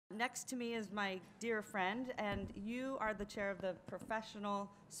next to me is my dear friend, and you are the chair of the Professional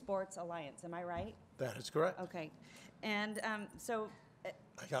Sports Alliance. Am I right? That is correct. Okay. And so...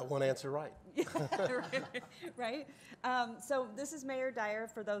 I got one answer right. Right? So this is Mayor Dyer,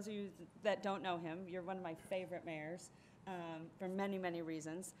 for those of you that don't know him. You're one of my favorite mayors for many, many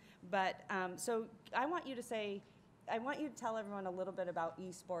reasons. But so I want you to tell everyone a little bit about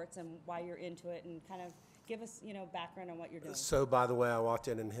esports and why you're into it, and kind of give us, background on what you're doing. So, by the way, I walked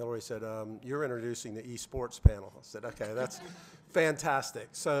in and Hillary said, you're introducing the esports panel. I said, okay, that's fantastic.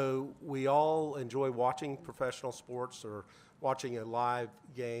 So we all enjoy watching professional sports or watching a live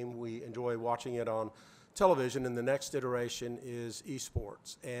game. We enjoy watching it on television, and the next iteration is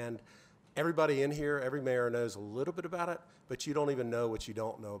esports. And everybody in here, every mayor knows a little bit about it, but you don't even know what you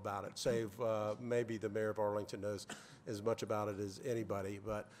don't know about it, save maybe the mayor of Arlington knows as much about it as anybody.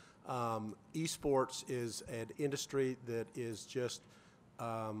 But esports is an industry that is just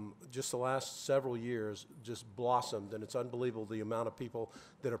the last several years just blossomed, and it's unbelievable the amount of people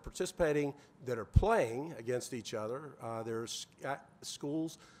that are participating, that are playing against each other. There's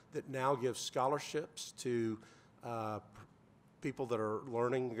schools that now give scholarships to people that are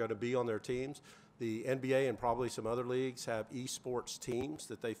learning, going to be on their teams. The NBA and probably some other leagues have esports teams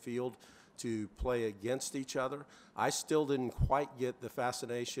that they field to play against each other. I still didn't quite get the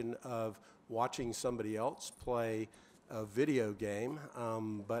fascination of watching somebody else play a video game,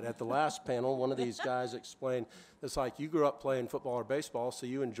 but at the last panel, one of these guys explained, it's like you grew up playing football or baseball, so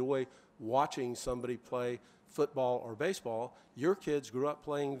you enjoy watching somebody play football or baseball. Your kids grew up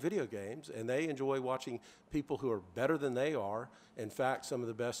playing video games, and they enjoy watching people who are better than they are. In fact, some of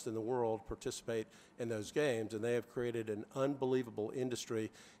the best in the world participate in those games, and they have created an unbelievable industry.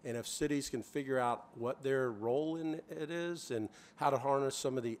 And if cities can figure out what their role in it is and how to harness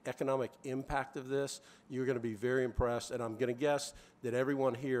some of the economic impact of this, you're going to be very impressed. And I'm going to guess that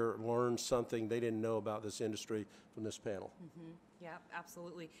everyone here learned something they didn't know about this industry from this panel. Mm-hmm. Yeah,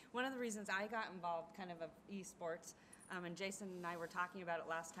 absolutely. One of the reasons I got involved kind of esports, and Jason and I were talking about it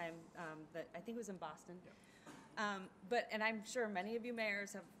last time, that I think it was in Boston. Yeah. And I'm sure many of you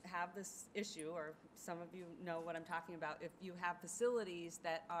mayors have this issue, or some of you know what I'm talking about. If you have facilities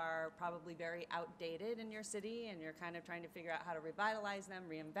that are probably very outdated in your city, and you're kind of trying to figure out how to revitalize them,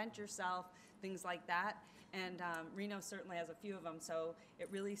 reinvent yourself, things like that. And Reno certainly has a few of them, so it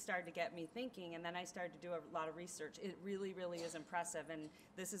really started to get me thinking, and then I started to do a lot of research. It really, really is impressive, and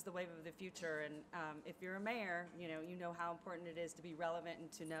this is the wave of the future. And if you're a mayor, you know how important it is to be relevant and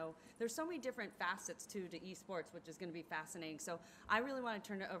to know. There's so many different facets, too, to esports, which is going to be fascinating. So I really want to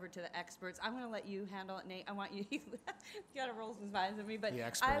turn it over to the experts. I'm going to let you handle it, Nate. I want you, you got to roll some eyes at me, but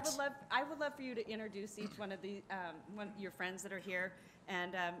I would love for you to introduce each one of your friends that are here.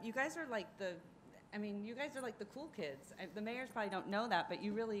 And you guys are like you guys are like the cool kids. The mayors probably don't know that, but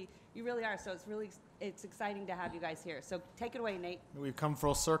you really are. So it's exciting to have you guys here. So take it away, Nate. We've come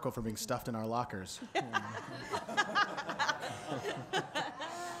full circle from being stuffed in our lockers.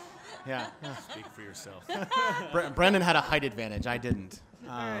 Yeah. Speak for yourself. Brendan had a height advantage. I didn't.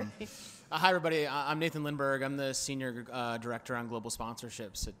 Hi, everybody. I'm Nathan Lindberg. I'm the Senior Director on Global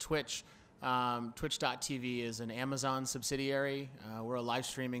Sponsorships at Twitch. Twitch.tv is an Amazon subsidiary. We're a live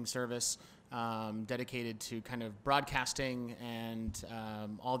streaming service dedicated to kind of broadcasting and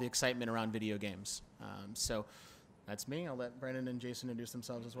all the excitement around video games. So that's me. I'll let Brandon and Jason introduce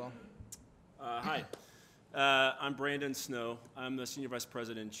themselves as well. Hi. I'm Brandon Snow. I'm the Senior Vice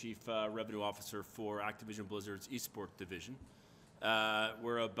President and Chief Revenue Officer for Activision Blizzard's eSport division.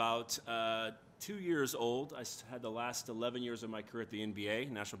 We're about 2 years old. I had the last 11 years of my career at the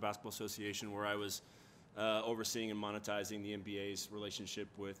NBA, National Basketball Association, where I was overseeing and monetizing the NBA's relationship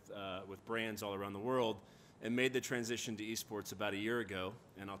with brands all around the world, and made the transition to esports about a year ago.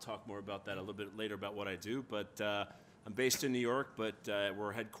 And I'll talk more about that a little bit later about what I do. But I'm based in New York, but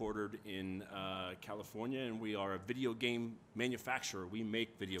we're headquartered in California, and we are a video game manufacturer. We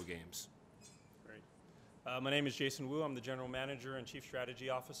make video games. Great. My name is Jason Wu. I'm the General Manager and Chief Strategy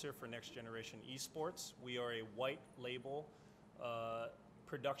Officer for Next Generation Esports. We are a white label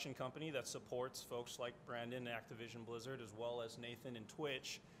production company that supports folks like Brandon and Activision Blizzard, as well as Nathan and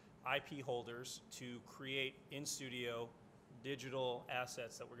Twitch, IP holders, to create in-studio digital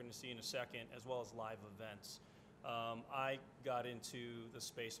assets that we're going to see in a second, as well as live events. I got into the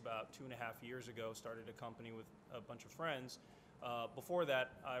space about 2.5 years ago, started a company with a bunch of friends. Before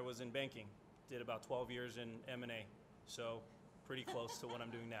that, I was in banking, did about 12 years in M&A, so pretty close to what I'm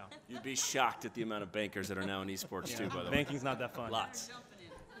doing now. You'd be shocked at the amount of bankers that are now in esports too, by the way. Banking's not that fun. Lots.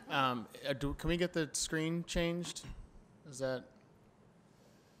 Can we get the screen changed? Is that...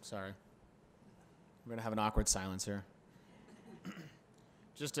 Sorry. We're going to have an awkward silence here.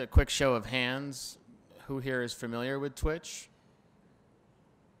 Just a quick show of hands. Who here is familiar with Twitch?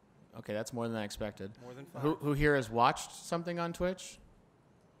 Okay, that's more than I expected. More than 5. Who here has watched something on Twitch?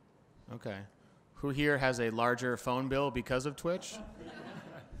 Okay. Who here has a larger phone bill because of Twitch?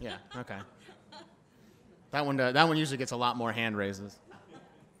 Yeah, okay. That one usually gets a lot more hand raises.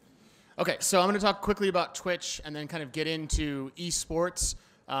 Okay, so I'm going to talk quickly about Twitch and then kind of get into esports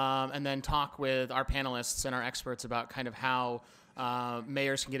and then talk with our panelists and our experts about kind of how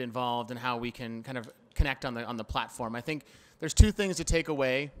mayors can get involved and how we can kind of connect on the platform. I think there's 2 things to take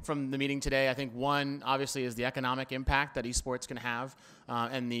away from the meeting today. I think one, obviously, is the economic impact that esports can have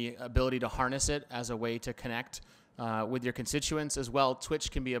and the ability to harness it as a way to connect with your constituents. As well,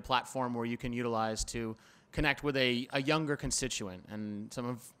 Twitch can be a platform where you can utilize to connect with a younger constituent. And some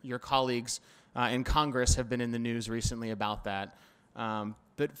of your colleagues in Congress have been in the news recently about that.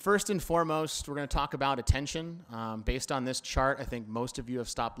 But first and foremost, we're going to talk about attention. Based on this chart, I think most of you have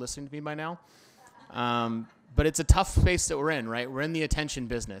stopped listening to me by now. But it's a tough space that we're in, right? We're in the attention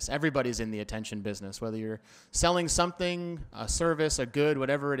business. Everybody's in the attention business, whether you're selling something, a service, a good,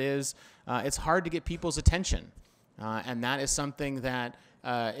 whatever it is. It's hard to get people's attention. And that is something that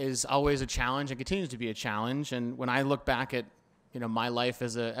is always a challenge and continues to be a challenge. And when I look back at my life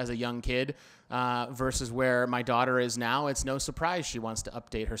as a young kid versus where my daughter is now, it's no surprise she wants to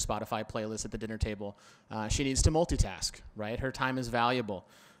update her Spotify playlist at the dinner table. She needs to multitask, right? Her time is valuable.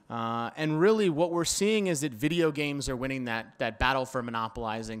 And really what we're seeing is that video games are winning that battle for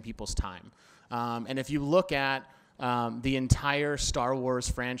monopolizing people's time. And if you look at the entire Star Wars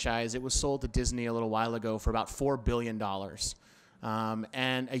franchise, it was sold to Disney a little while ago for about $4 billion.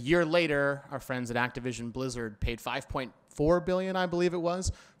 And a year later, our friends at Activision Blizzard paid $5.4 billion, I believe it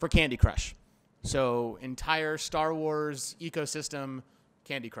was, for Candy Crush. So entire Star Wars ecosystem,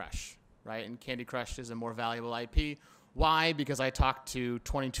 Candy Crush, right? And Candy Crush is a more valuable IP. Why? Because I talked to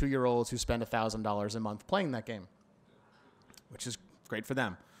 22-year-olds who spend $1,000 a month playing that game, which is great for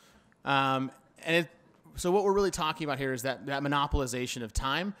them. So what we're really talking about here is that monopolization of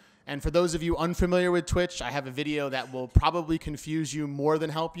time. And for those of you unfamiliar with Twitch, I have a video that will probably confuse you more than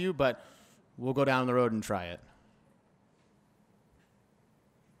help you, but we'll go down the road and try it.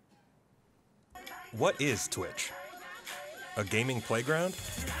 What is Twitch? A gaming playground?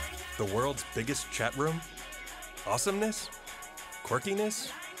 The world's biggest chat room? Awesomeness?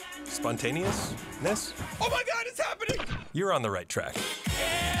 Quirkiness? Spontaneousness? Oh my God, it's happening! You're on the right track.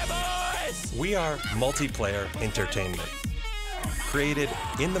 Yeah, boys! We are multiplayer entertainment. Created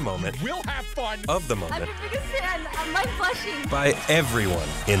in the moment, We'll have fun! of the I'm moment, your biggest fan. I'm like blushing. by everyone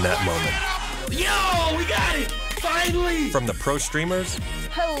in that moment. Yo, we got it! Finally! From the pro streamers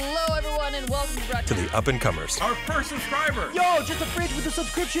Hello, everyone, and welcome to Breakout. to the up-and-comers. Our first subscriber! Yo, just a fridge with a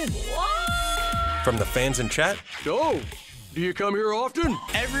subscription. From the fans in chat Yo, do you come here often?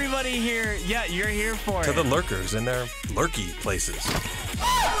 Everybody here, yeah, you're here for to it. the lurkers in their lurky places.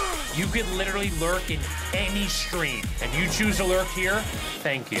 You could literally lurk in any stream, and you choose to lurk here,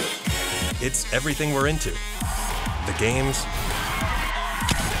 thank you. It's everything we're into. The games,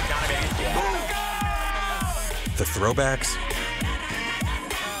 the throwbacks,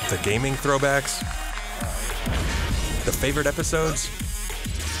 the gaming throwbacks, the favorite episodes,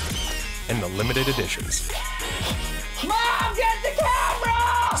 and the limited editions. Mom, get the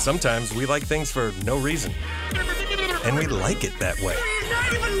camera! Sometimes we like things for no reason, and we like it that way. He's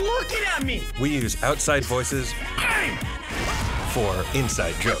not even looking at me! We use outside voices for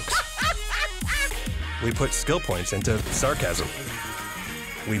inside jokes. We put skill points into sarcasm.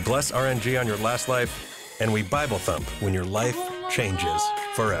 We bless RNG on your last life, and we Bible thump when your life changes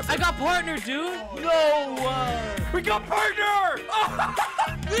forever. I got partner, dude. No! We got partner!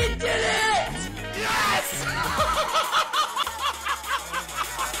 We did it! Yes!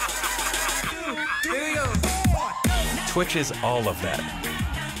 Here we go. Twitch is all of that,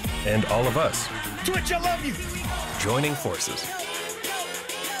 and all of us. Twitch, I love you! Joining forces.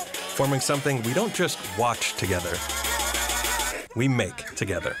 Forming something we don't just watch together, we make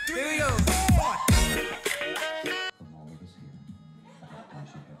together. Here we go.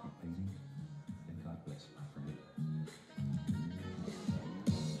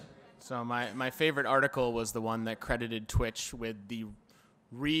 So my favorite article was the one that credited Twitch with the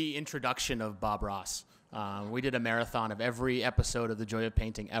reintroduction of Bob Ross. We did a marathon of every episode of The Joy of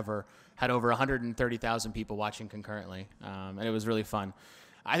Painting ever, had over 130,000 people watching concurrently, and it was really fun.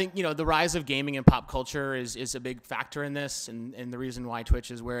 I think, the rise of gaming and pop culture is a big factor in this, and the reason why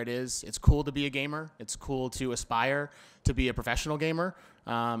Twitch is where it is. It's cool to be a gamer. It's cool to aspire to be a professional gamer,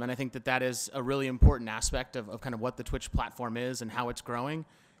 and I think that is a really important aspect of kind of what the Twitch platform is and how it's growing.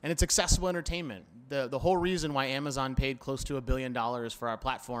 and it's accessible entertainment. The whole reason why Amazon paid close to $1 billion for our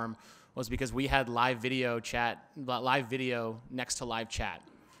platform was because we had live video next to live chat,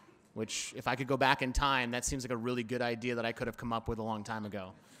 which if I could go back in time, that seems like a really good idea that I could have come up with a long time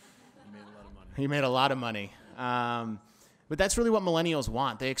ago. You made a lot of money. But that's really what millennials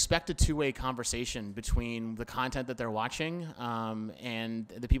want. They expect a two-way conversation between the content that they're watching and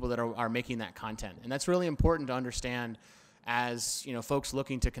the people that are making that content. And that's really important to understand as folks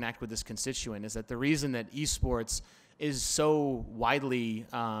looking to connect with this constituent, is that the reason that esports is so widely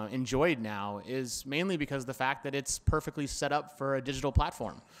enjoyed now is mainly because of the fact that it's perfectly set up for a digital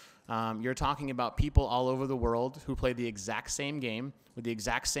platform. You're talking about people all over the world who play the exact same game with the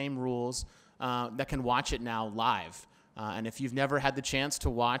exact same rules that can watch it now live. And if you've never had the chance to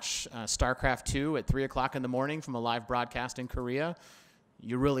watch StarCraft 2 at 3 o'clock in the morning from a live broadcast in Korea,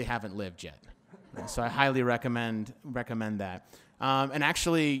 you really haven't lived yet. So I highly recommend that. And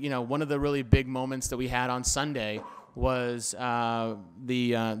actually, one of the really big moments that we had on Sunday was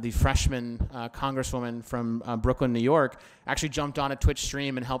the freshman congresswoman from Brooklyn, New York, actually jumped on a Twitch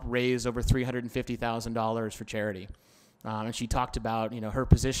stream and helped raise over $350,000 for charity. And she talked about her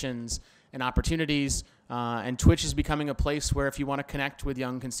positions and opportunities. And Twitch is becoming a place where if you want to connect with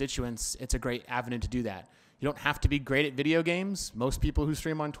young constituents, it's a great avenue to do that. You don't have to be great at video games. Most people who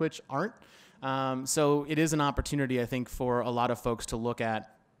stream on Twitch aren't. So it is an opportunity, I think, for a lot of folks to look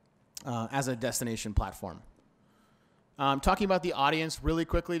at as a destination platform. Talking about the audience really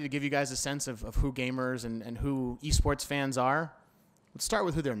quickly to give you guys a sense of who gamers and who esports fans are. Let's start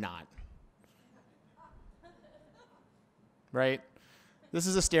with who they're not. Right? This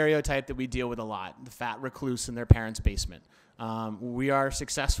is a stereotype that we deal with a lot, the fat recluse in their parents' basement. We are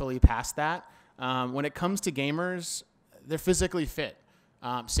successfully past that. When it comes to gamers, they're physically fit.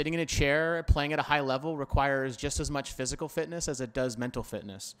 Sitting in a chair, playing at a high level requires just as much physical fitness as it does mental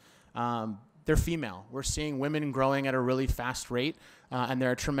fitness. They're female. We're seeing women growing at a really fast rate, and there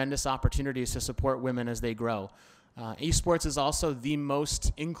are tremendous opportunities to support women as they grow. Esports is also the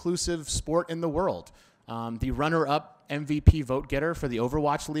most inclusive sport in the world. The runner-up MVP vote getter for the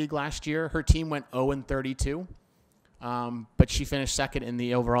Overwatch League last year, her team went 0-32, but she finished second in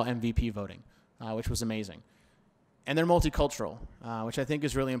the overall MVP voting, which was amazing. And they're multicultural, which I think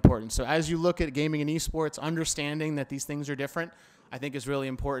is really important. So as you look at gaming and esports, understanding that these things are different, I think is really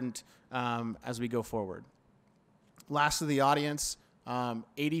important as we go forward. Last of the audience,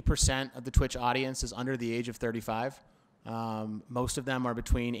 80% of the Twitch audience is under the age of 35. Most of them are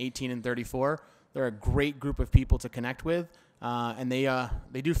between 18 and 34. They're a great group of people to connect with, and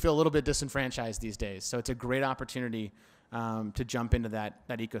they do feel a little bit disenfranchised these days. So it's a great opportunity to jump into that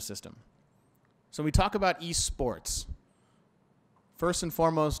ecosystem. So we talk about esports. First and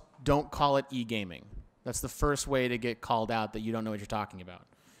foremost, don't call it e-gaming. That's the first way to get called out that you don't know what you're talking about.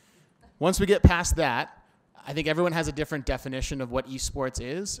 Once we get past that, I think everyone has a different definition of what esports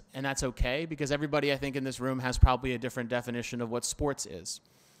is, and that's okay because everybody I think in this room has probably a different definition of what sports is.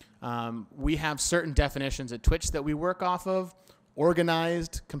 We have certain definitions at Twitch that we work off of: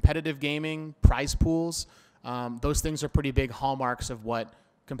 organized, competitive gaming, prize pools. Those things are pretty big hallmarks of what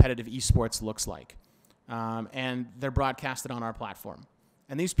competitive esports looks like. And they're broadcasted on our platform.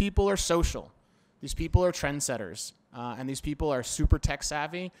 And these people are social. These people are trendsetters. And these people are super tech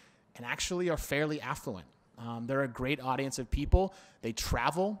savvy and actually are fairly affluent. They're a great audience of people. They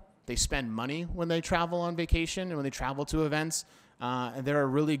travel. They spend money when they travel on vacation and when they travel to events. And they're a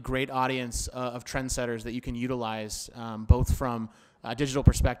really great audience of trendsetters that you can utilize both from a digital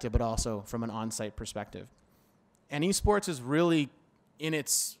perspective but also from an on-site perspective. And esports is really in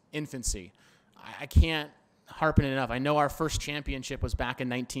its infancy. I can't harp on it enough. I know our first championship was back in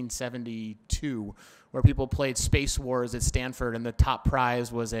 1972 where people played Space Wars at Stanford and the top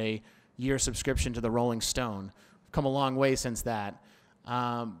prize was a year subscription to the Rolling Stone. We've come a long way since that.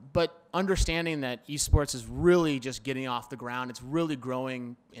 But understanding that esports is really just getting off the ground, it's really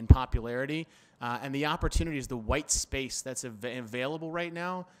growing in popularity, and the opportunities, the white space that's available right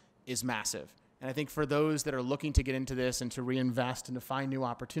now is massive. And I think for those that are looking to get into this and to reinvest and to find new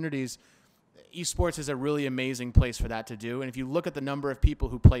opportunities, esports is a really amazing place for that to do. And if you look at the number of people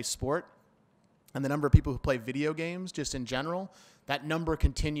who play sport and the number of people who play video games just in general, that number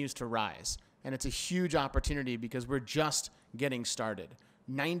continues to rise. And it's a huge opportunity because we're just getting started.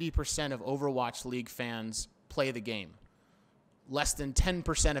 90% of Overwatch League fans play the game. Less than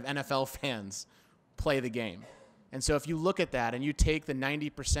 10% of NFL fans play the game. And so if you look at that and you take the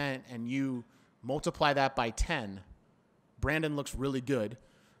 90% and you multiply that by 10, Brandon looks really good,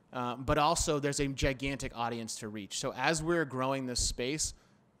 but also there's a gigantic audience to reach. So as we're growing this space,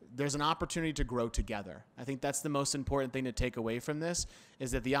 there's an opportunity to grow together. I think that's the most important thing to take away from this,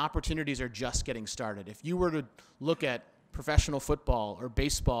 is that the opportunities are just getting started. If you were to look at professional football or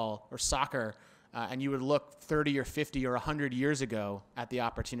baseball or soccer, and you would look 30 or 50 or 100 years ago at the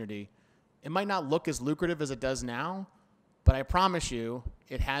opportunity, it might not look as lucrative as it does now, but I promise you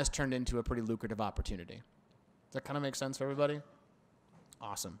it has turned into a pretty lucrative opportunity. Does that kind of make sense for everybody?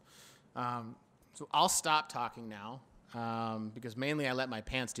 Awesome. So I'll stop talking now, because mainly I let my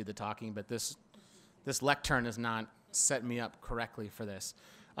pants do the talking, but this lectern has not set me up correctly for this.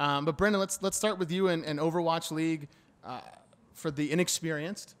 But Brendan, let's start with you in Overwatch League. For the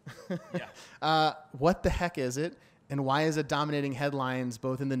inexperienced, what the heck is it, and why is it dominating headlines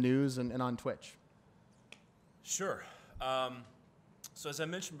both in the news and on Twitch? Sure. So as I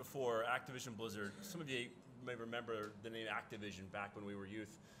mentioned before, Activision Blizzard, some of you may remember the name Activision back when we were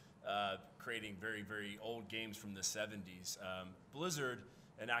youth, creating very, very old games from the 70s. Blizzard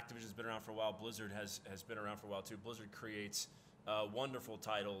and Activision has been around for a while. Blizzard has been around for a while too. Blizzard creates wonderful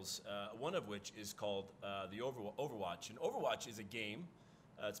titles, one of which is called the Overwatch. And Overwatch is a game.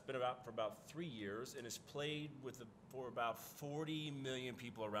 It's been about for about 3 years, and is played for about 40 million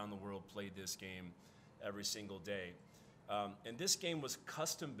people around the world. Played this game every single day. And this game was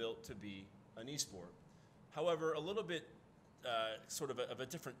custom built to be an esport. However, a little bit sort of a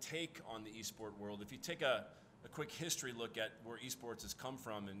different take on the esport world. If you take a quick history look at where esports has come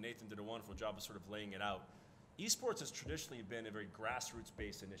from, and Nathan did a wonderful job of sort of laying it out. Esports has traditionally been a very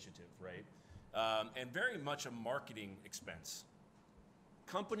grassroots-based initiative, right? And very much a marketing expense.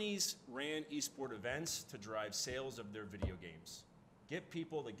 Companies ran esport events to drive sales of their video games. Get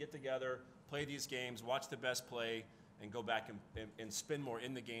people to get together, play these games, watch the best play, and go back and spend more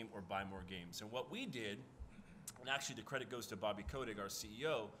in the game or buy more games. And what we did, and actually the credit goes to Bobby Kotick, our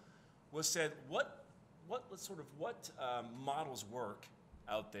CEO, was said, what models work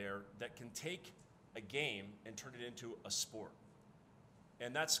out there that can take a game and turn it into a sport?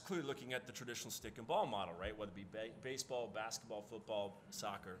 And that's clearly looking at the traditional stick and ball model, right? Whether it be baseball, basketball, football,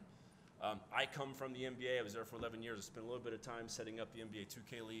 soccer. I come from the NBA. I was there for 11 years. I spent a little bit of time setting up the NBA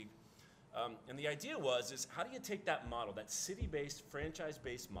 2K League. And the idea is how do you take that model, that city-based,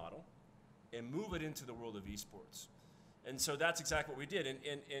 franchise-based model, and move it into the world of esports? And so that's exactly what we did.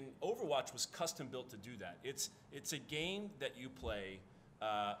 And Overwatch was custom built to do that. It's a game that you play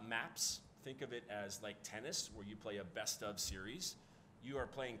maps. Think of it as like tennis, where you play a best-of series. You are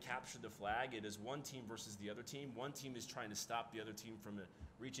playing capture the flag. It is one team versus the other team. One team is trying to stop the other team from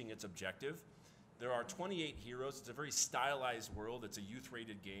reaching its objective. There are 28 heroes. It's a very stylized world. It's a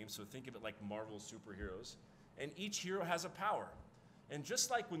youth-rated game, so think of it like Marvel superheroes. And each hero has a power. And just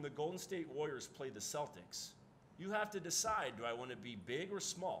like when the Golden State Warriors play the Celtics, you have to decide, do I want to be big or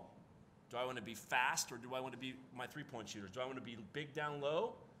small? Do I want to be fast, or do I want to be my three-point shooters? Do I want to be big down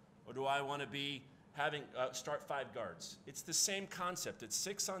low, or do I want to be having start 5 guards? It's the same concept. It's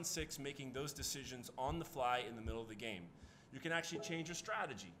 6-on-6, making those decisions on the fly in the middle of the game. You can actually change your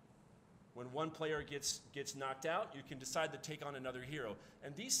strategy. When one player gets knocked out, you can decide to take on another hero.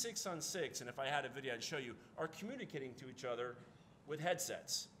 And these 6-on-6, and if I had a video I'd show you, are communicating to each other with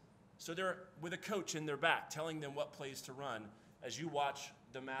headsets. So they're with a coach in their back, telling them what plays to run as you watch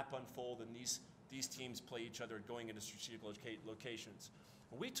the map unfold and these teams play each other going into strategic locations.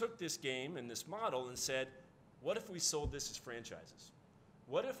 We took this game and this model and said, what if we sold this as franchises?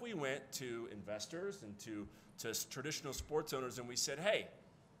 What if we went to investors and to traditional sports owners and we said, hey,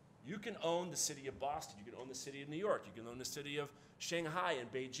 you can own the city of Boston, you can own the city of New York, you can own the city of Shanghai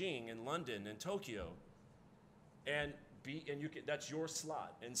and Beijing and London and Tokyo, and that's your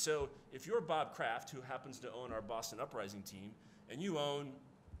slot. And so if you're Bob Kraft, who happens to own our Boston Uprising team, and you own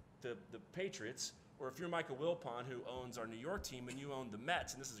the Patriots, or if you're Michael Wilpon, who owns our New York team, and you own the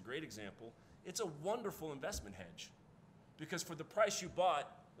Mets, and this is a great example, it's a wonderful investment hedge. Because for the price you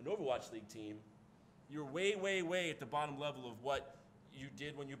bought an Overwatch League team, you're way, way, way at the bottom level of what you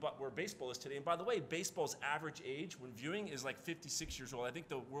did when you bought where baseball is today. And by the way, baseball's average age when viewing is like 56 years old. I think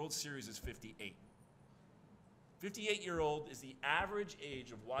the World Series is 58. 58-year-old is the average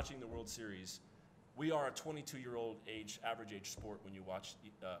age of watching the World Series. We are a 22-year-old average age sport when you watch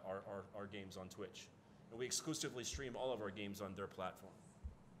our games on Twitch. And we exclusively stream all of our games on their platform.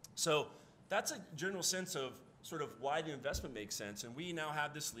 So that's a general sense of sort of why the investment makes sense. And we now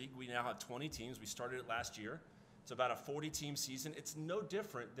have this league. We now have 20 teams. We started it last year. It's about a 40-team season. It's no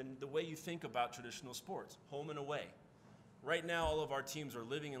different than the way you think about traditional sports, home and away. Right now, all of our teams are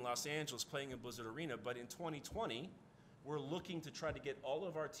living in Los Angeles, playing in Blizzard Arena, but in 2020, we're looking to try to get all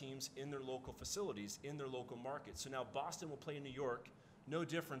of our teams in their local facilities, in their local markets. So now Boston will play in New no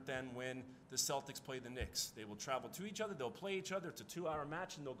different than when the Celtics play the Knicks. They will travel to each other, they'll play each other, it's a 2-hour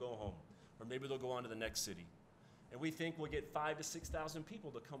match, and they'll go home. Or maybe they'll go on to the next city. And we think we'll get 5,000 to 6,000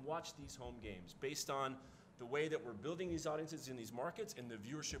 people to come watch these home games based on the way that we're building these audiences in these markets and the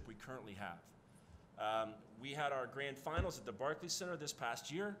viewership we currently have. We had our grand finals at the Barclays Center this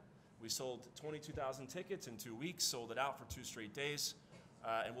past year. We sold 22,000 tickets in 2 weeks, sold it out for 2 straight days.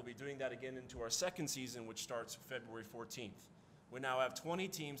 And we'll be doing that again into our second season, which starts February 14th. We now have 20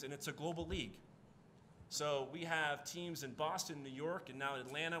 teams, and it's a global league. So we have teams in Boston, New York, and now in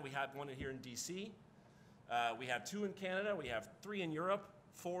Atlanta. We have one here in DC. We have 2 in Canada. We have 3 in Europe,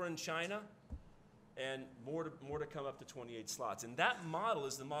 4 in China, and more to come up to 28 slots. And that model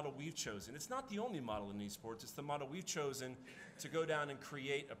is the model we've chosen. It's not the only model in esports. It's the model we've chosen to go down and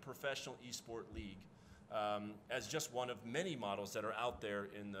create a professional esport league as just one of many models that are out there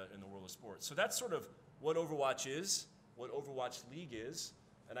in the world of sports. So that's sort of what Overwatch is, what Overwatch League is,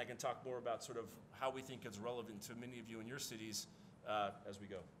 and I can talk more about sort of how we think it's relevant to many of you in your cities as we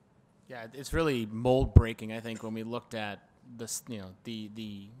go. Yeah, it's really mold breaking, I think, when we looked at this,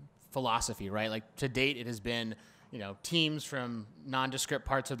 the philosophy, right? Like to date, it has been, teams from nondescript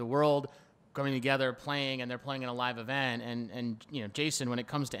parts of the world coming together, playing, and they're playing in a live event. And Jason, when it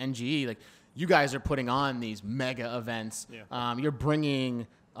comes to NGE, like you guys are putting on these mega events. Yeah. You're bringing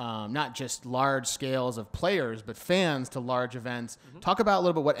not just large scales of players, but fans to large events. Mm-hmm. Talk about a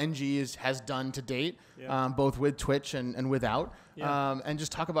little bit what NGE has done to date, both with Twitch and without. Yeah. And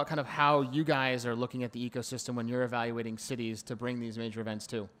just talk about kind of how you guys are looking at the ecosystem when you're evaluating cities to bring these major events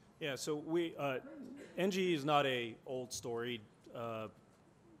to. Yeah, so NGE is not a old storied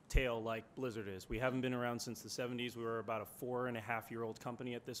tale like Blizzard is. We haven't been around since the 70s. We were about a 4.5-year-old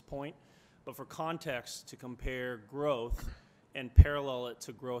company at this point. But for context, to compare growth and parallel it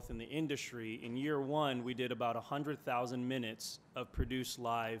to growth in the industry, in year 1, we did about 100,000 minutes of produced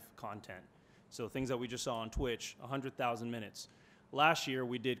live content. So things that we just saw on Twitch, 100,000 minutes. Last year,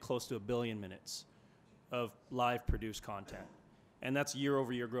 we did close to 1 billion minutes of live produced content. And that's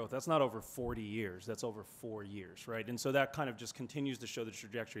year-over-year growth. That's not over 40 years. That's over 4 years, right? And so that kind of just continues to show the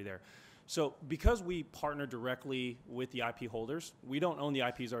trajectory there. So because we partner directly with the IP holders, we don't own the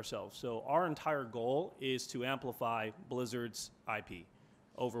IPs ourselves. So our entire goal is to amplify Blizzard's IP,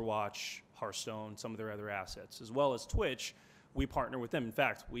 Overwatch, Hearthstone, some of their other assets, as well as Twitch. We partner with them. In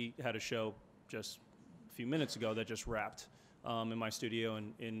fact, we had a show just a few minutes ago that just wrapped in my studio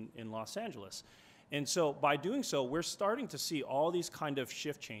in Los Angeles. And so by doing so, we're starting to see all these kind of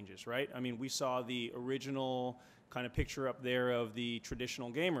shift changes, right? I mean, we saw the original kind of picture up there of the traditional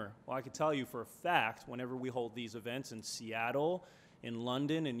gamer. Well, I can tell you for a fact, whenever we hold these events in Seattle, in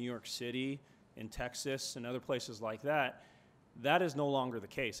London, in New York City, in Texas, and other places like that, that is no longer the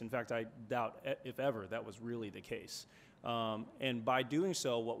case. In fact, I doubt, if ever, that was really the case. And by doing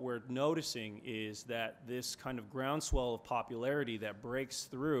so, what we're noticing is that this kind of groundswell of popularity that breaks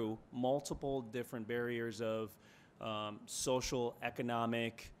through multiple different barriers of social,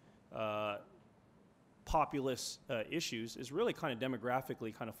 economic, populist issues is really kind of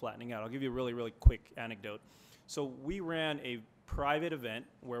demographically kind of flattening out. I'll give you a really, really quick anecdote. So we ran a private event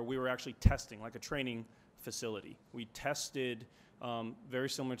where we were actually testing, like a training facility. We tested very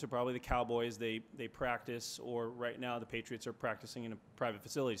similar to probably the Cowboys. They practice, or right now the Patriots are practicing in a private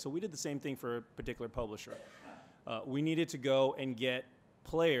facility. So we did the same thing for a particular publisher. We needed to go and get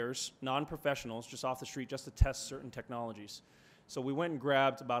players, non-professionals, just off the street, just to test certain technologies. So we went and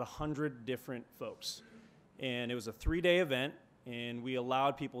grabbed about 100 different folks. And it was a 3-day event, and we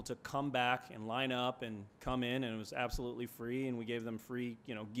allowed people to come back and line up and come in, and it was absolutely free, and we gave them free,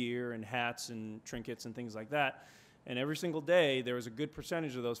 gear and hats and trinkets and things like that. And every single day, there was a good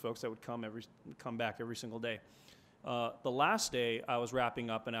percentage of those folks that would come back every single day. The last day, I was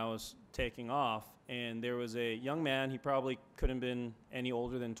wrapping up and I was taking off, and there was a young man. He probably couldn't have been any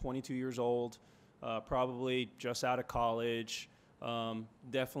older than 22 years old, probably just out of college,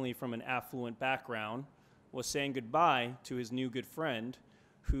 definitely from an affluent background, was saying goodbye to his new good friend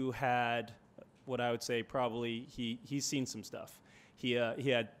who had what I would say probably he's seen some stuff. He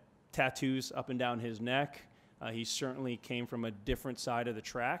had tattoos up and down his neck. He certainly came from a different side of the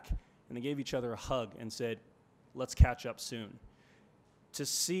track, and they gave each other a hug and said, let's catch up soon. To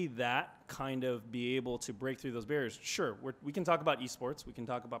see that kind of be able to break through those barriers, sure, we can talk about esports, we can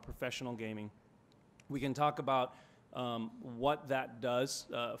talk about professional gaming, we can talk about what that does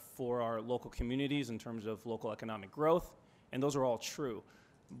for our local communities in terms of local economic growth, and those are all true.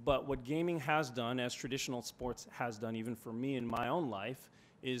 But what gaming has done, as traditional sports has done even for me in my own life,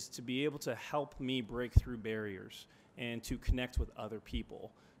 is to be able to help me break through barriers and to connect with other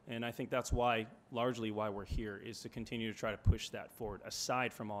people. And I think that's largely why we're here, is to continue to try to push that forward,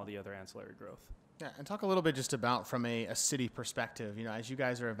 aside from all the other ancillary growth. Yeah, and talk a little bit just about from a city perspective, as you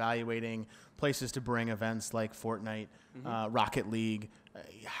guys are evaluating places to bring events like Fortnite, Rocket League,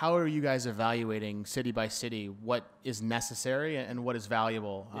 how are you guys evaluating city by city what is necessary and what is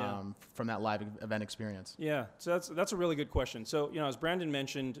valuable from that live event experience? Yeah, so that's a really good question. So, as Brandon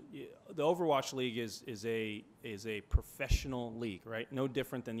mentioned, the Overwatch League is a professional league, right? No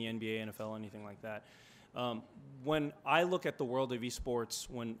different than the NBA, NFL, anything like that. When I look at the world of esports,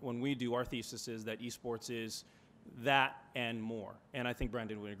 when we do, our thesis is that esports is that and more. And I think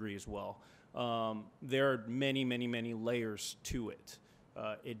Brandon would agree as well. There are many, many, many layers to it.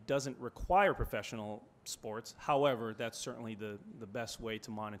 It doesn't require professional sports. However, that's certainly the best way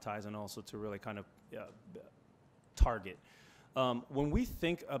to monetize and also to really kind of target. When we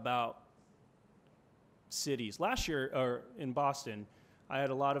think about cities, last year or in Boston, I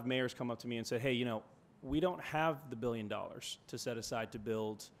had a lot of mayors come up to me and say, hey, we don't have the $1 billion to set aside to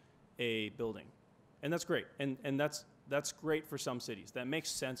build a building. And that's great. And that's great for some cities. That makes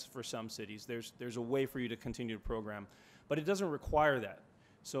sense for some cities. There's a way for you to continue to program. But it doesn't require that.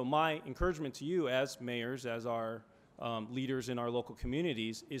 So my encouragement to you as mayors, as our leaders in our local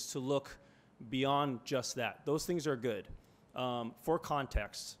communities, is to look beyond just that. Those things are good. For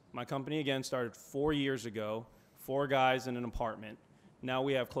context, my company, again, started 4 years ago, 4 guys in an apartment. Now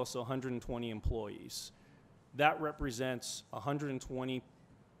we have close to 120 employees. That represents 120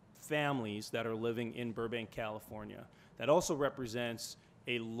 families that are living in Burbank, California. That also represents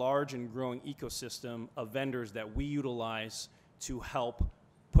a large and growing ecosystem of vendors that we utilize to help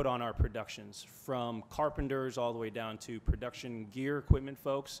put on our productions, from carpenters all the way down to production gear equipment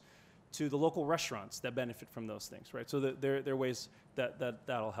folks to the local restaurants that benefit from those things, right? So there are ways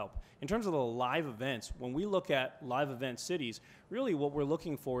that'll help. In terms of the live events, when we look at live event cities, really what we're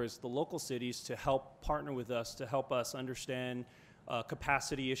looking for is the local cities to help partner with us, to help us understand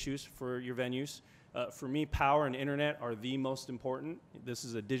capacity issues for your venues. For me, power and internet are the most important. This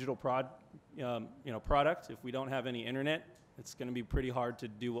is a digital product. If we don't have any internet, it's going to be pretty hard to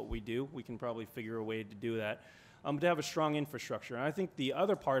do what we do. We can probably figure a way to do that. To have a strong infrastructure. And I think the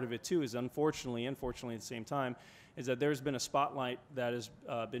other part of it too is unfortunately at the same time, is that there's been a spotlight that has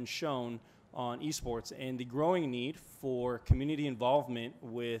been shown on esports and the growing need for community involvement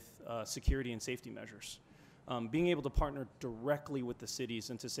with security and safety measures. Being able to partner directly with the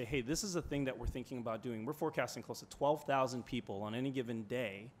cities and to say, hey, this is a thing that we're thinking about doing. We're forecasting close to 12,000 people on any given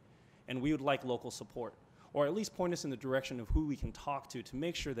day, and we would like local support, or at least point us in the direction of who we can talk to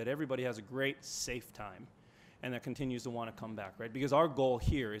make sure that everybody has a great, safe time and that continues to want to come back, right? Because our goal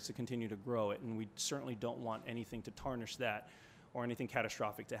here is to continue to grow it, and we certainly don't want anything to tarnish that or anything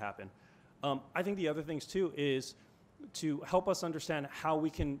catastrophic to happen. I think the other things too is to help us understand how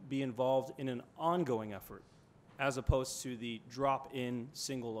we can be involved in an ongoing effort as opposed to the drop-in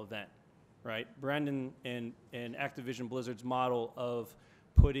single event, right? Brandon and Activision Blizzard's model of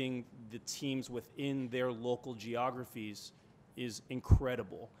putting the teams within their local geographies is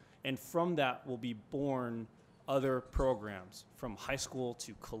incredible. And from that will be born other programs, from high school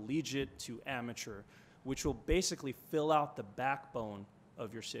to collegiate to amateur, which will basically fill out the backbone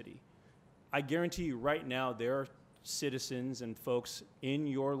of your city. I guarantee you right now there are citizens and folks in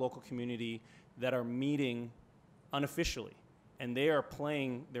your local community that are meeting unofficially, and they are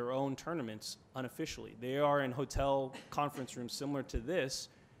playing their own tournaments unofficially. They are in hotel conference rooms similar to this,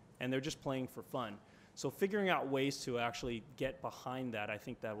 and they're just playing for fun. So figuring out ways to actually get behind that, I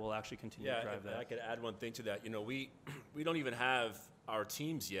think that will actually continue to drive that. I could add one thing to that. We don't even have our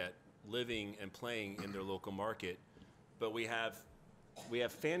teams yet living and playing in their local market, but we have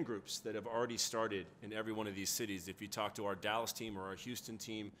fan groups that have already started in every one of these cities. If you talk to our Dallas team or our Houston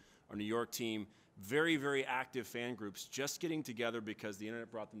team, our New York team, very, very active fan groups just getting together because the internet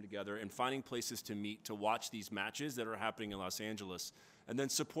brought them together and finding places to meet to watch these matches that are happening in Los Angeles, and then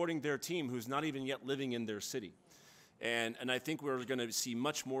supporting their team who's not even yet living in their city. And I think we're going to see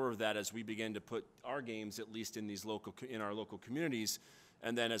much more of that as we begin to put our games, at least in our local communities,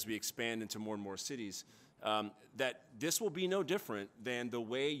 and then as we expand into more and more cities. That this will be no different than the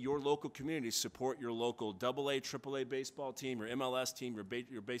way your local communities support your local AA, AAA baseball team, your MLS team,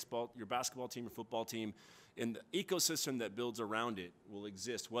 your basketball team, your football team, and the ecosystem that builds around it will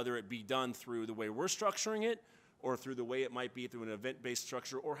exist, whether it be done through the way we're structuring it or through the way it might be through an event-based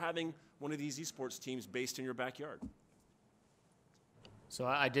structure or having one of these esports teams based in your backyard. So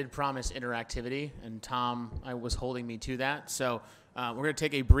I did promise interactivity, and Tom was holding me to that. So we're going to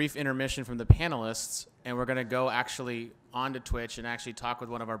take a brief intermission from the panelists, and we're going to go actually onto Twitch and actually talk with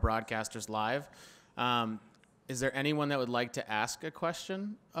one of our broadcasters live. Is there anyone that would like to ask a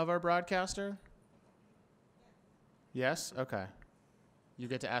question of our broadcaster? Yes? Okay. You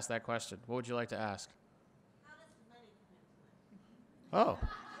get to ask that question. What would you like to ask? Oh.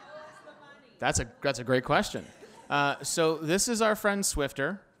 That's a great question. So this is our friend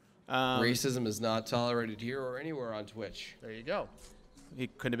Swifter. Racism is not tolerated here or anywhere on Twitch. There you go. He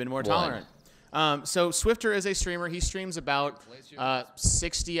couldn't have been more tolerant. So Swifter is a streamer. He streams about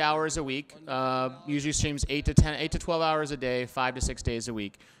 60 hours a week. Usually streams 8 to 12 hours a day, 5 to 6 days a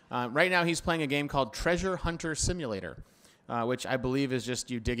week. Right now he's playing a game called Treasure Hunter Simulator, which I believe is just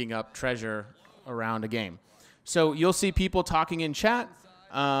you digging up treasure around a game. So you'll see people talking in chat.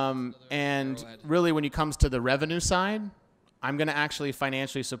 And really when it comes to the revenue side, I'm going to actually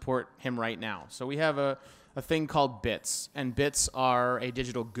financially support him right now. So we have a thing called bits, and bits are a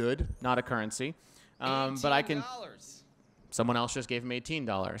digital good, not a currency. But I can. Someone else just gave him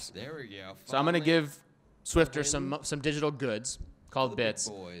 $18. There we go. So I'm going to give Swifter some digital goods called bits,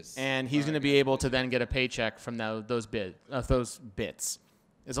 and he's going to be able to then get a paycheck from those bits.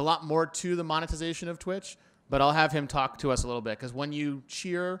 There's a lot more to the monetization of Twitch, but I'll have him talk to us a little bit, because when you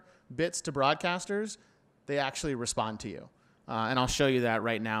cheer bits to broadcasters, they actually respond to you. And I'll show you that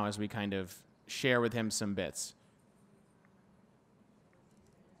right now as we kind of share with him some bits.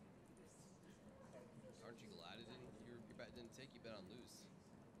 Aren't you glad your bet didn't take? You bet on lose.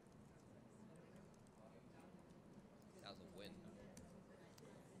 That was a win.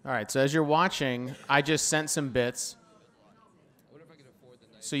 All right, so as you're watching, I just sent some bits. I wonder if I could afford the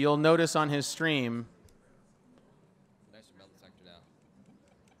nice. So you'll notice on his stream, Nicer metal detector now.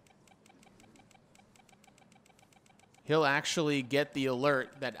 he'll actually get the alert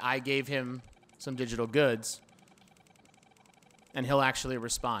that I gave him some digital goods, and he'll actually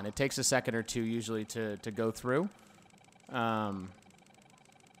respond. It takes a second or two usually to go through. There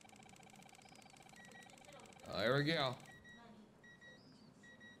we go.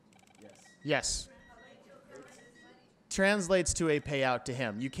 Yes. Translates to a payout to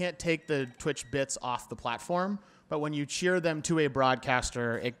him. You can't take the Twitch bits off the platform, but when you cheer them to a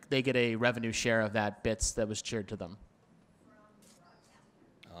broadcaster, they get a revenue share of that bits that was cheered to them.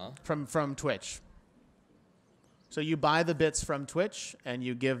 From Twitch. So you buy the bits from Twitch and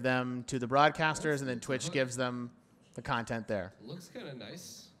you give them to the broadcasters, and then Twitch gives them the content there. Looks kind of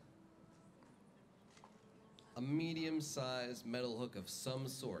nice. A medium-sized metal hook of some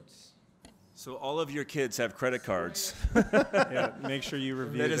sorts. So all of your kids have credit cards. Yeah, make sure you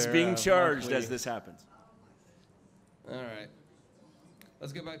review that is their, being charged monthly. as this happens. All right.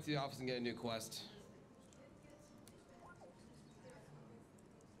 Let's go back to the office and get a new quest.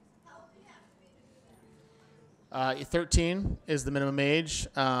 Uh, 13 is the minimum age,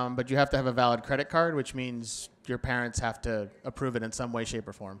 but you have to have a valid credit card, which means your parents have to approve it in some way, shape,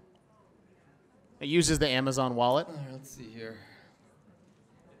 or form. It uses the Amazon wallet. All right, let's see here.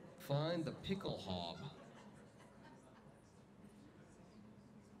 Find the pickle hob.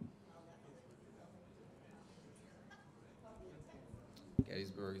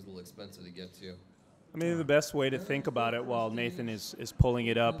 Gettysburg is a little expensive to get to. I mean, the best way to think about it while Nathan is pulling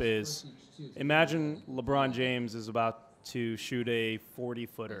it up is, imagine LeBron James is about to shoot a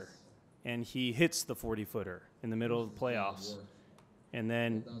 40-footer, and he hits the 40-footer in the middle of the playoffs. And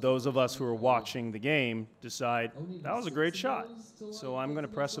then those of us who are watching the game decide, that was a great shot. So I'm going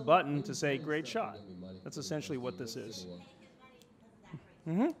to press a button to say, great shot. That's essentially what this is.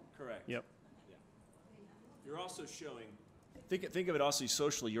 Mm-hmm. Correct. Yep. You're also showing, think of it also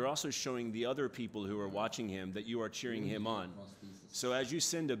socially, you're also showing the other people who are watching him that you are cheering him on. So as you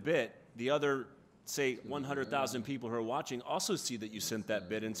send a bit, the other, say, 100,000 people who are watching also see that you sent that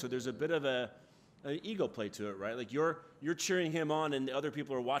bit, and so there's a bit of an ego play to it, right? Like you're cheering him on, and the other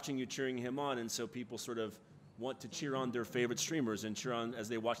people are watching you cheering him on, and so people sort of want to cheer on their favorite streamers and cheer on as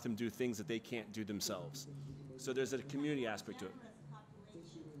they watch them do things that they can't do themselves. So there's a community aspect to it.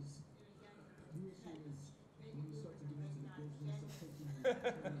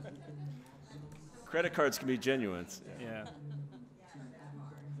 Credit cards can be genuine. Yeah.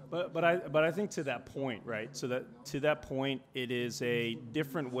 But I think to that point, right? So that to that point, it is a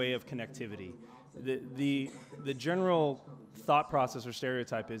different way of connectivity. The general thought process or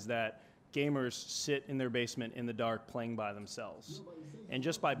stereotype is that gamers sit in their basement in the dark playing by themselves, and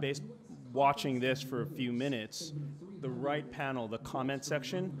just by watching this for a few minutes, the right panel, the comment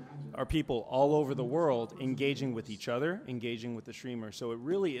section, are people all over the world engaging with each other, engaging with the streamer. So it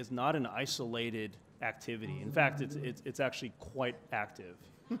really is not an isolated activity. In fact, it's actually quite active.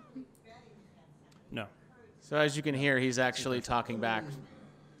 No. So as you can hear, he's actually talking back.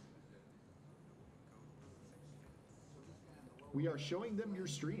 We are showing them your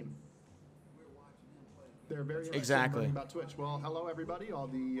stream. They're very interested Exactly. in learning about Twitch. Well, hello everybody, all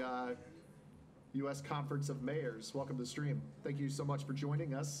the U.S. Conference of Mayors. Welcome to the stream. Thank you so much for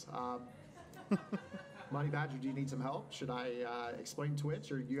joining us. Money Badger, do you need some help? Should I explain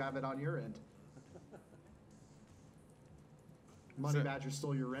Twitch, or do you have it on your end? Money Badger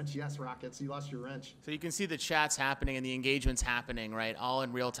stole your wrench. Yes, Rockets, you lost your wrench. So you can see the chats happening and the engagements happening, right, all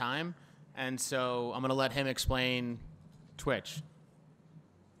in real time. And so I'm going to let him explain Twitch.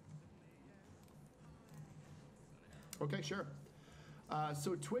 Okay, sure.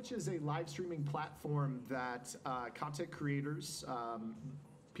 So Twitch is a live streaming platform that content creators,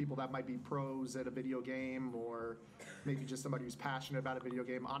 people that might be pros at a video game, or maybe just somebody who's passionate about a video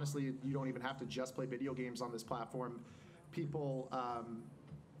game. Honestly, you don't even have to just play video games on this platform. People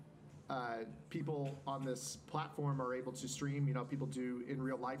on this platform are able to stream. You know, people do in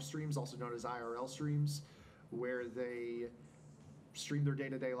real life streams, also known as IRL streams, where they stream their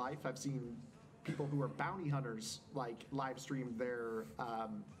day-to-day life. I've seen people who are bounty hunters like live stream their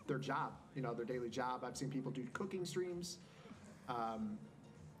job, you know, their daily job. I've seen people do cooking streams.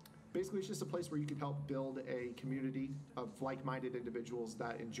 Basically, it's just a place where you can help build a community of like-minded individuals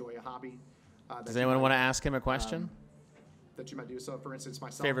that enjoy a hobby. Does anyone want to ask him a question? That you might do. So, for instance,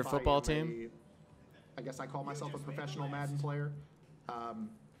 myself. Favorite football team? I guess I call myself a professional Madden player.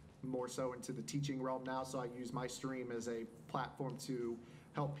 More so into the teaching realm now, so I use my stream as a platform to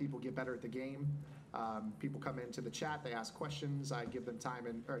help people get better at the game. People come into the chat, they ask questions, I give them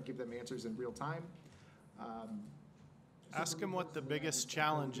give them answers in real time. Ask him what the biggest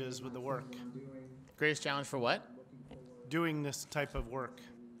challenge is with the work. Greatest challenge for what? Doing this type of work.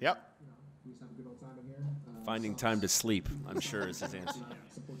 Yep. Finding time to sleep, I'm sure, is his answer.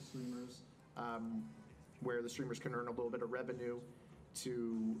 Support streamers, where the streamers can earn a little bit of revenue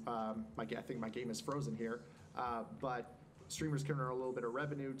to, I think my game is frozen here, but streamers can earn a little bit of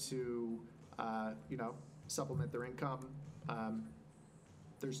revenue to, you know, supplement their income.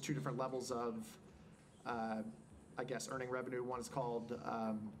 There's two different levels of, I guess, earning revenue. One is called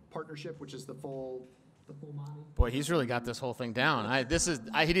partnership, which is the full model. Boy, he's really got this whole thing down. He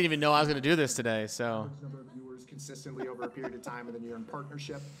didn't even know I was going to do this today. So Number of viewers consistently over a period of time, and then you're in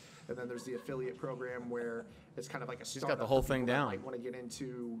partnership. And then there's the affiliate program, where it's kind of like a startup. He's got the whole for thing people that down. might want to get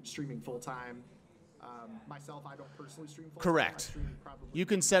into streaming full time. Myself, I don't personally stream full correct. time. I stream probably You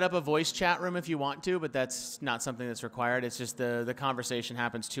can set up a voice chat room if you want to, but that's not something that's required. It's just the conversation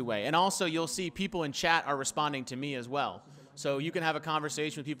happens two-way. And also, you'll see people in chat are responding to me as well. So you can have a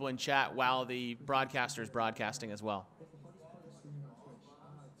conversation with people in chat while the broadcaster is broadcasting as well.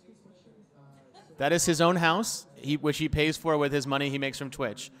 That is his own house, which he pays for with his money he makes from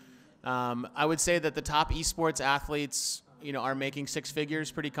Twitch. I would say that the top esports athletes, you know, are making six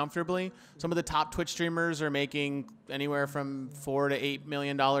figures pretty comfortably. Some of the top Twitch streamers are making anywhere from $4 to $8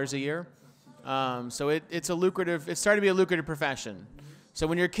 million a year. So it's starting to be a lucrative profession. So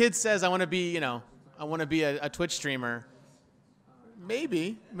when your kid says, I want to be a Twitch streamer,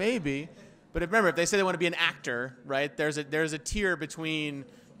 maybe. But remember, if they say they want to be an actor, right, there's a tier between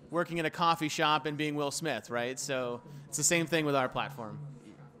working in a coffee shop and being Will Smith, right? So it's the same thing with our platform.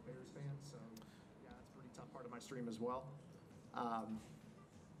 Bears fan, so yeah, that's a pretty tough part of my stream as well.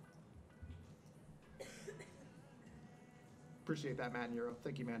 Appreciate that, Matt and Euro.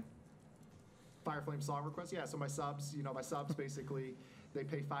 Thank you, man. Fireflame song request. Yeah, so my subs basically, they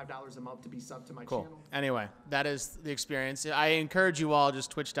pay $5 a month to be subbed to my Cool. channel. Anyway, that is the experience. I encourage you all,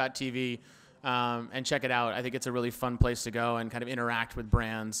 just twitch.tv, and check it out. I think it's a really fun place to go and kind of interact with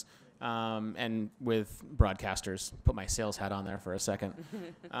brands and with broadcasters. Put my sales hat on there for a second.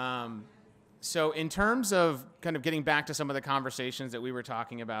 So in terms of kind of getting back to some of the conversations that we were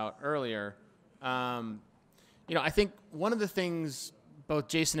talking about earlier, I think one of the things both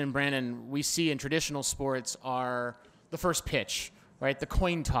Jason and Brandon we see in traditional sports are the first pitch, right? The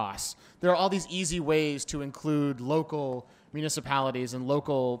coin toss. There are all these easy ways to include local municipalities and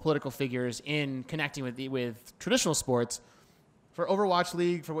local political figures in connecting with traditional sports. For Overwatch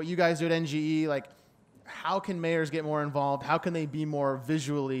League, for what you guys do at NGE, like, how can mayors get more involved? How can they be more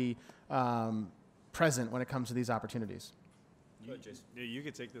visually present when it comes to these opportunities? You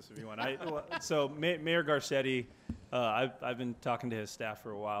could take this if you want. So Mayor Garcetti, I've been talking to his staff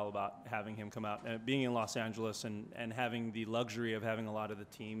for a while about having him come out. Being in Los Angeles and having the luxury of having a lot of the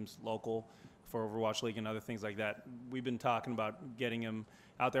teams local for Overwatch League and other things like that, we've been talking about getting him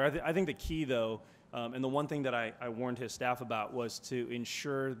out there. I think the key, though, and the one thing that I warned his staff about was to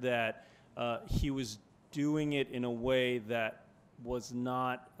ensure that he was doing it in a way that was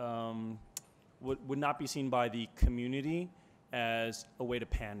not would not be seen by the community as a way to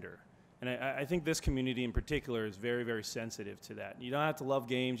pander. And I think this community in particular is very, very sensitive to that. You don't have to love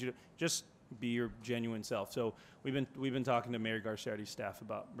games. You just be your genuine self. So we've been talking to Mayor Garcetti's staff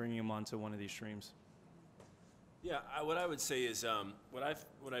about bringing him onto one of these streams. Yeah, what I would say is what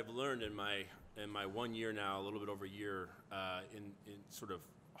I've learned in my 1 year now, a little bit over a year in sort of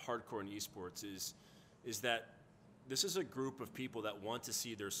hardcore in esports is that this is a group of people that want to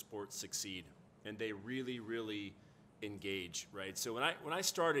see their sport succeed, and they really, really engage, right? So when I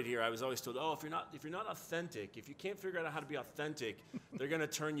started here, I was always told, oh, if you're not authentic, if you can't figure out how to be authentic, they're going to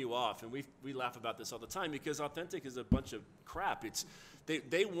turn you off. And we laugh about this all the time because authentic is a bunch of crap.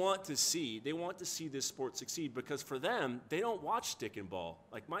 They want to see this sport succeed because for them, they don't watch stick and ball.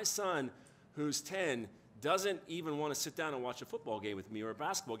 Like my son, who's 10, doesn't even want to sit down and watch a football game with me or a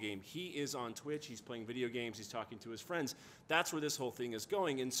basketball game. He is on Twitch, he's playing video games, he's talking to his friends. That's where this whole thing is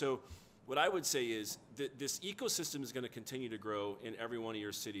going. And so what I would say is that this ecosystem is going to continue to grow in every one of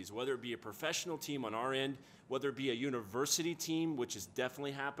your cities, whether it be a professional team on our end, whether it be a university team, which is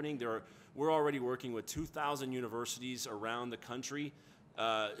definitely happening. We're already working with 2,000 universities around the country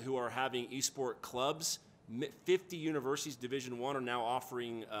who are having esport clubs. 50 universities, Division I, are now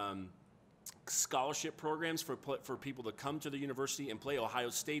offering scholarship programs for people to come to the university and play. Ohio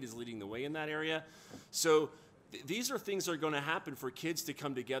State is leading the way in that area. So these are things that are going to happen for kids to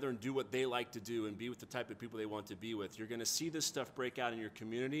come together and do what they like to do and be with the type of people they want to be with. You're going to see this stuff break out in your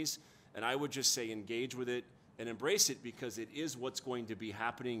communities, and I would just say engage with it and embrace it because it is what's going to be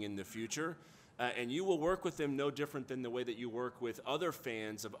happening in the future. And you will work with them no different than the way that you work with other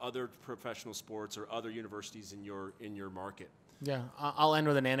fans of other professional sports or other universities in your market. Yeah, I'll end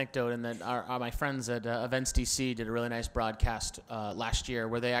with an anecdote in that my friends at Events DC did a really nice broadcast last year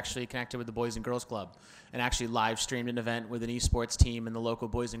where they actually connected with the Boys and Girls Club and actually live streamed an event with an esports team in the local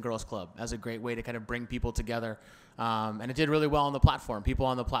Boys and Girls Club as a great way to kind of bring people together. And it did really well on the platform. People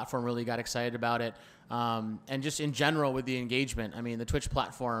on the platform really got excited about it. And just in general with the engagement, I mean, the Twitch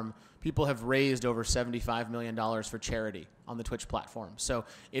platform, people have raised over $75 million for charity on the Twitch platform. So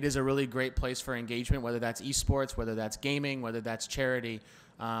it is a really great place for engagement, whether that's esports, whether that's gaming, whether that's charity.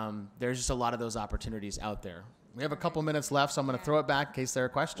 There's just a lot of those opportunities out there. We have a couple minutes left, so I'm going to throw it back in case there are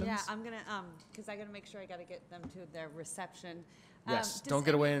questions. Yeah, I'm going to, because I got to make sure I got to get them to their reception. Yes, don't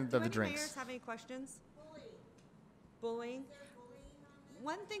get away with the drinks. Do any mayors have any questions? Bullying.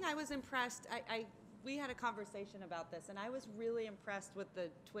 One thing I was impressed, we had a conversation about this, and I was really impressed with the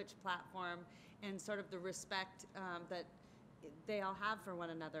Twitch platform and sort of the respect that they all have for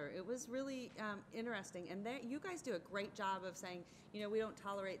one another. It was really interesting, and you guys do a great job of saying, you know, we don't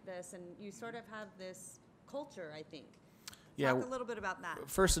tolerate this, and you sort of have this culture, I think. Yeah, talk a little bit about that.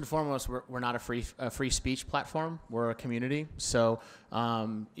 First and foremost, we're not a free speech platform. We're a community. So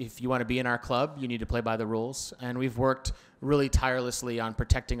if you want to be in our club, you need to play by the rules. And we've worked really tirelessly on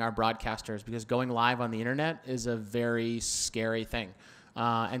protecting our broadcasters because going live on the internet is a very scary thing.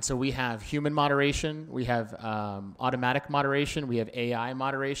 And so we have human moderation, we have automatic moderation, we have AI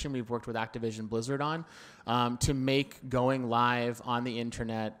moderation. We've worked with Activision Blizzard on to make going live on the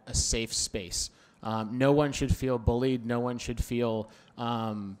internet a safe space. No one should feel bullied. No one should feel,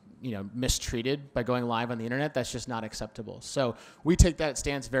 mistreated by going live on the internet. That's just not acceptable. So we take that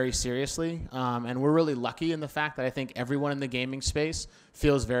stance very seriously, and we're really lucky in the fact that I think everyone in the gaming space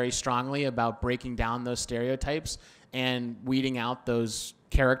feels very strongly about breaking down those stereotypes and weeding out those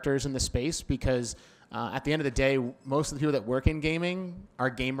characters in the space because at the end of the day, most of the people that work in gaming are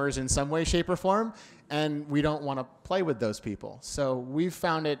gamers in some way, shape, or form, and we don't want to play with those people. So we've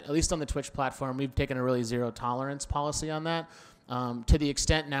found it, at least on the Twitch platform, we've taken a really zero tolerance policy on that to the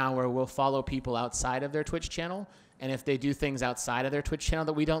extent now where we'll follow people outside of their Twitch channel, and if they do things outside of their Twitch channel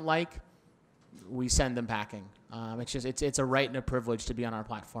that we don't like, we send them packing. It's a right and a privilege to be on our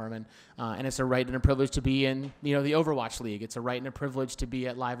platform, and it's a right and a privilege to be in the Overwatch League. It's a right and a privilege to be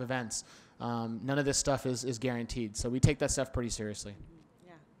at live events. None of this stuff is guaranteed, so we take that stuff pretty seriously.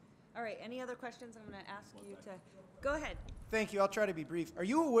 Yeah. All right. Any other questions? I'm going to ask you to go ahead. Thank you. I'll try to be brief. Are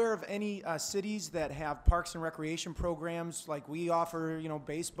you aware of any cities that have parks and recreation programs like we offer?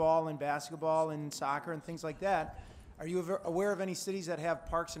 Baseball and basketball and soccer and things like that. Are you aware of any cities that have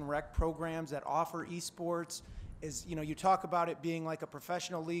parks and rec programs that offer esports? You talk about it being like a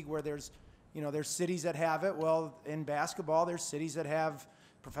professional league where there's cities that have it. Well, in basketball, there's cities that have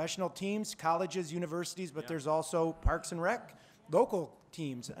professional teams, colleges, universities, but there's also parks and rec, local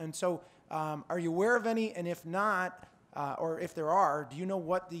teams. And so are you aware of any? And if not, or if there are, do you know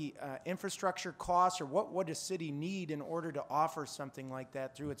what the infrastructure costs or what would a city need in order to offer something like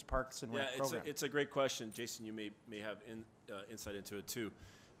that through its parks and rec program? It's a great question. Jason, you may have insight into it too.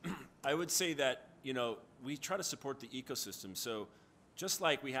 I would say that, we try to support the ecosystem. So just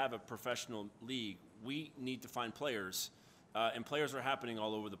like we have a professional league, we need to find players. and players are happening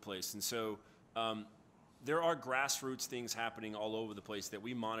all over the place. And so there are grassroots things happening all over the place that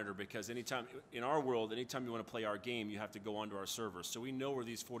we monitor, because anytime in our world, anytime you want to play our game, you have to go onto our servers. So we know where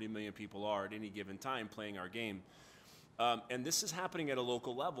these 40 million people are at any given time playing our game. And this is happening at a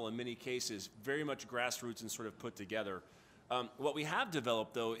local level in many cases, very much grassroots and sort of put together. What we have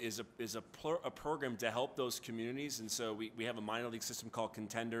developed, though, is a program to help those communities. And so we have a minor league system called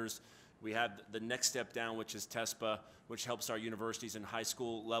Contenders. We have the next step down, which is TESPA, which helps our universities and high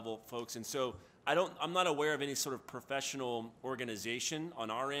school level folks. And so I'm not aware of any sort of professional organization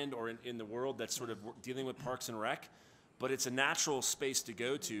on our end or in the world that's sort of dealing with Parks and Rec, but it's a natural space to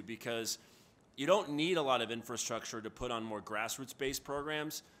go to, because you don't need a lot of infrastructure to put on more grassroots-based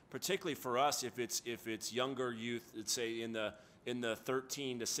programs, particularly for us if it's younger youth, let's say in the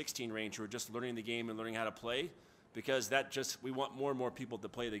 13 to 16 range, who are just learning the game and learning how to play, because we want more and more people to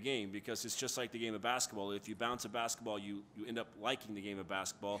play the game, because it's just like the game of basketball. If you bounce a basketball, you end up liking the game of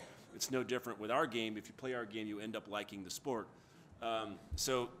basketball. It's no different with our game. If you play our game, you end up liking the sport.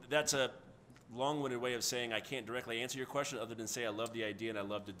 So that's a long-winded way of saying I can't directly answer your question other than say I love the idea and I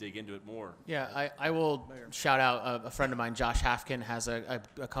love to dig into it more. Yeah, I will shout out a friend of mine, Josh Hafkin, has a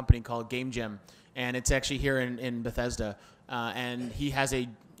company called Game Gym, and it's actually here in Bethesda. And he has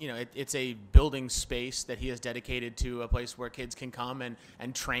it's a building space that he has dedicated to a place where kids can come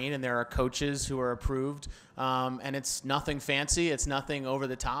and train, and there are coaches who are approved. And it's nothing fancy, it's nothing over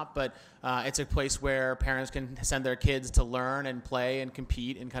the top, but it's a place where parents can send their kids to learn and play and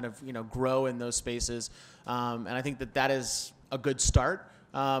compete and kind of grow in those spaces. And I think that is a good start.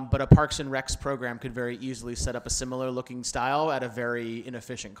 But a Parks and Recs program could very easily set up a similar looking style at a very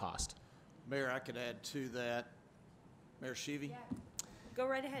inefficient cost. Mayor, I could add to that. Mayor Sheevy? Yeah. Go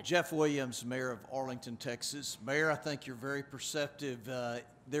right ahead. Jeff Williams, Mayor of Arlington, Texas. Mayor, I think you're very perceptive.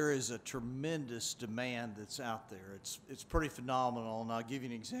 There is a tremendous demand that's out there. It's pretty phenomenal, and I'll give you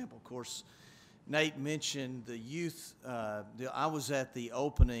an example. Of course, Nate mentioned the youth. I was at the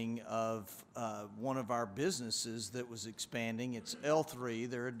opening of one of our businesses that was expanding. It's L3.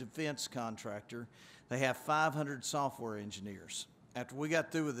 They're a defense contractor. They have 500 software engineers. After we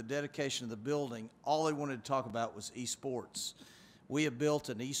got through with the dedication of the building, all they wanted to talk about was esports. We have built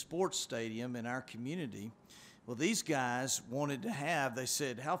an esports stadium in our community. Well, these guys wanted to they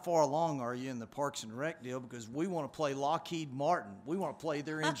said, how far along are you in the Parks and Rec deal? Because we want to play Lockheed Martin. We want to play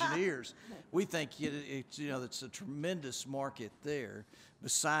their engineers. We think it's a tremendous market there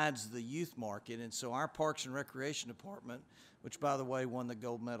besides the youth market. And so our Parks and Recreation Department, which, by the way, won the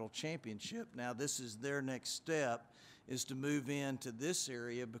gold medal championship, now this is their next step, is to move into this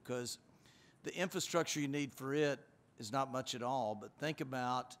area, because the infrastructure you need for it is not much at all. But think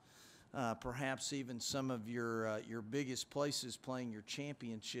about perhaps even some of your biggest places playing your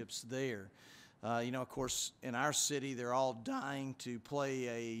championships there. Of course, in our city, they're all dying to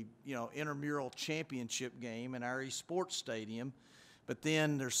play a intramural championship game in our esports stadium. But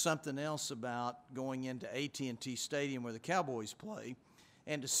then there's something else about going into AT&T Stadium where the Cowboys play,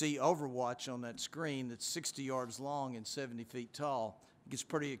 and to see Overwatch on that screen that's 60 yards long and 70 feet tall. It gets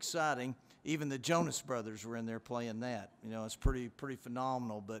pretty exciting. Even the Jonas Brothers were in there playing that. It's pretty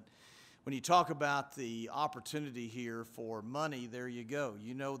phenomenal. But when you talk about the opportunity here for money, there you go.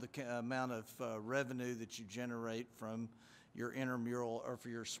 The amount of revenue that you generate from your intramural or for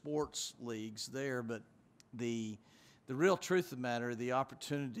your sports leagues there. But the real truth of the matter, the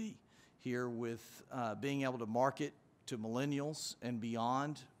opportunity here with being able to market to millennials and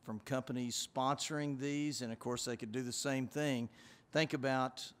beyond from companies sponsoring these, and of course they could do the same thing. Think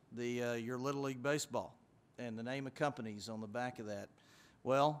about your Little League Baseball and the name of companies on the back of that.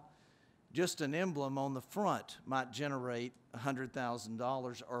 Well, just an emblem on the front might generate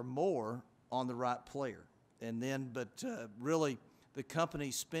 $100,000 or more on the right player. And then, but really, the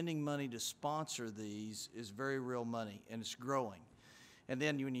company spending money to sponsor these is very real money, and it's growing. And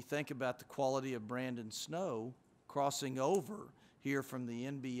then when you think about the quality of Brandon Snow crossing over here from the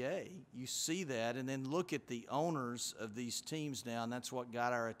NBA, you see that, and then look at the owners of these teams now, and that's what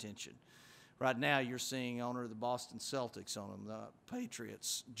got our attention. Right now, you're seeing owner of the Boston Celtics on them, the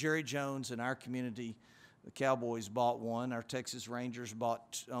Patriots. Jerry Jones in our community, the Cowboys bought one. Our Texas Rangers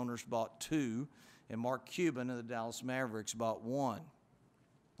owners bought two, and Mark Cuban of the Dallas Mavericks bought one.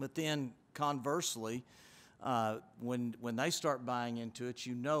 But then, conversely, when they start buying into it,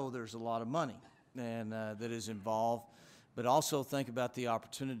 there's a lot of money and that is involved. But also think about the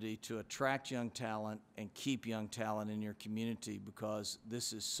opportunity to attract young talent and keep young talent in your community, because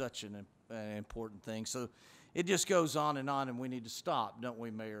this is such an important thing. So it just goes on, and we need to stop, don't we,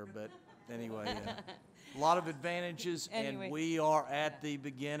 Mayor? But anyway. A lot of advantages, Anyway. and we are at the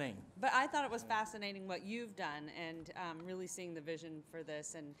beginning. But I thought it was fascinating what you've done and really seeing the vision for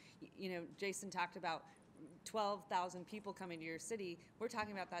this. And, Jason talked about 12,000 people coming to your city. We're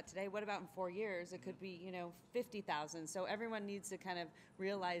talking about that today. What about in 4 years? It could be, 50,000. So everyone needs to kind of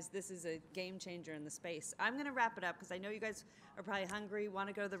realize this is a game changer in the space. I'm going to wrap it up because I know you guys are probably hungry, want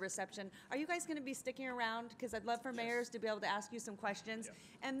to go to the reception. Are you guys going to be sticking around? Because I'd love for mayors to be able to ask you some questions.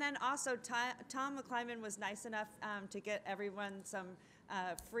 And then also, Tom McClyman was nice enough to get everyone some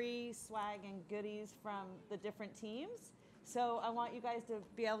free swag and goodies from the different teams. So I want you guys to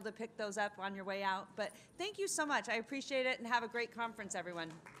be able to pick those up on your way out. But thank you so much. I appreciate it, and have a great conference,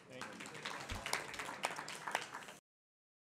 everyone. Thank you.